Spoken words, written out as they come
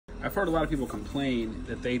I've heard a lot of people complain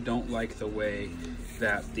that they don't like the way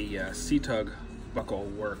that the C-Tug buckle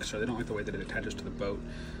works, or they don't like the way that it attaches to the boat.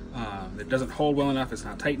 It doesn't hold well enough, it's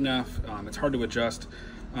not tight enough, it's hard to adjust.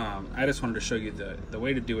 I just wanted to show you the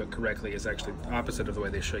way to do it correctly is actually the opposite of the way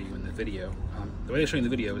they show you in the video. The way they show you in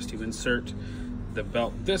the video is to insert the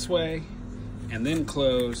belt this way and then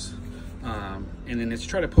close, and then as you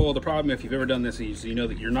try to pull, the problem if you've ever done this is you know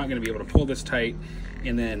that you're not going to be able to pull this tight,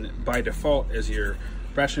 and then by default as you're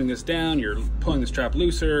ratcheting this down, you're pulling the strap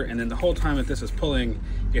looser, and then the whole time that this is pulling,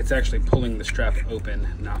 it's actually pulling the strap open,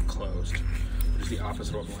 not closed, which is the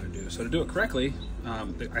opposite of what we want to do. So to do it correctly,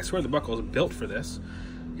 I swear the buckle is built for this.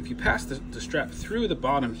 If you pass the strap through the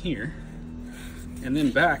bottom here, and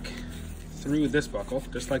then back through this buckle,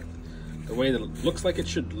 just like the way that it looks like it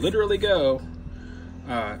should literally go,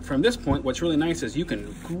 from this point, what's really nice is you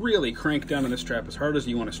can really crank down on this strap as hard as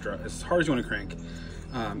you want to crank,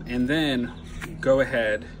 and then go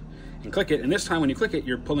ahead and click it. And this time when you click it,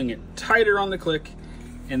 you're pulling it tighter on the click,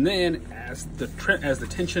 and then as the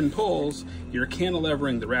tension pulls, you're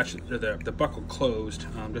cantilevering the ratchet, or the buckle closed,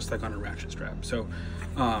 just like on a ratchet strap. So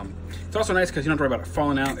it's also nice because you don't have to worry about it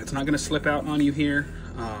falling out. It's not going to slip out on you here.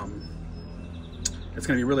 It's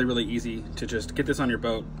going to be really, really easy to just get this on your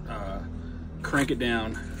boat, crank it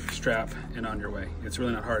down, strap, and on your way. It's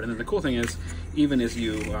really not hard. And then the cool thing is, even as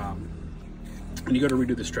you when you go to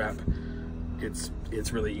redo the strap,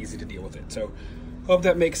 it's really easy to deal with it. So hope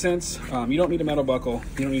that makes sense. You don't need a metal buckle.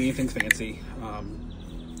 You don't need anything fancy.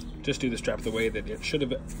 Just do the strap the way that it should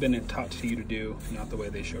have been taught to you to do, not the way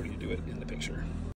they showed you to do it in the picture.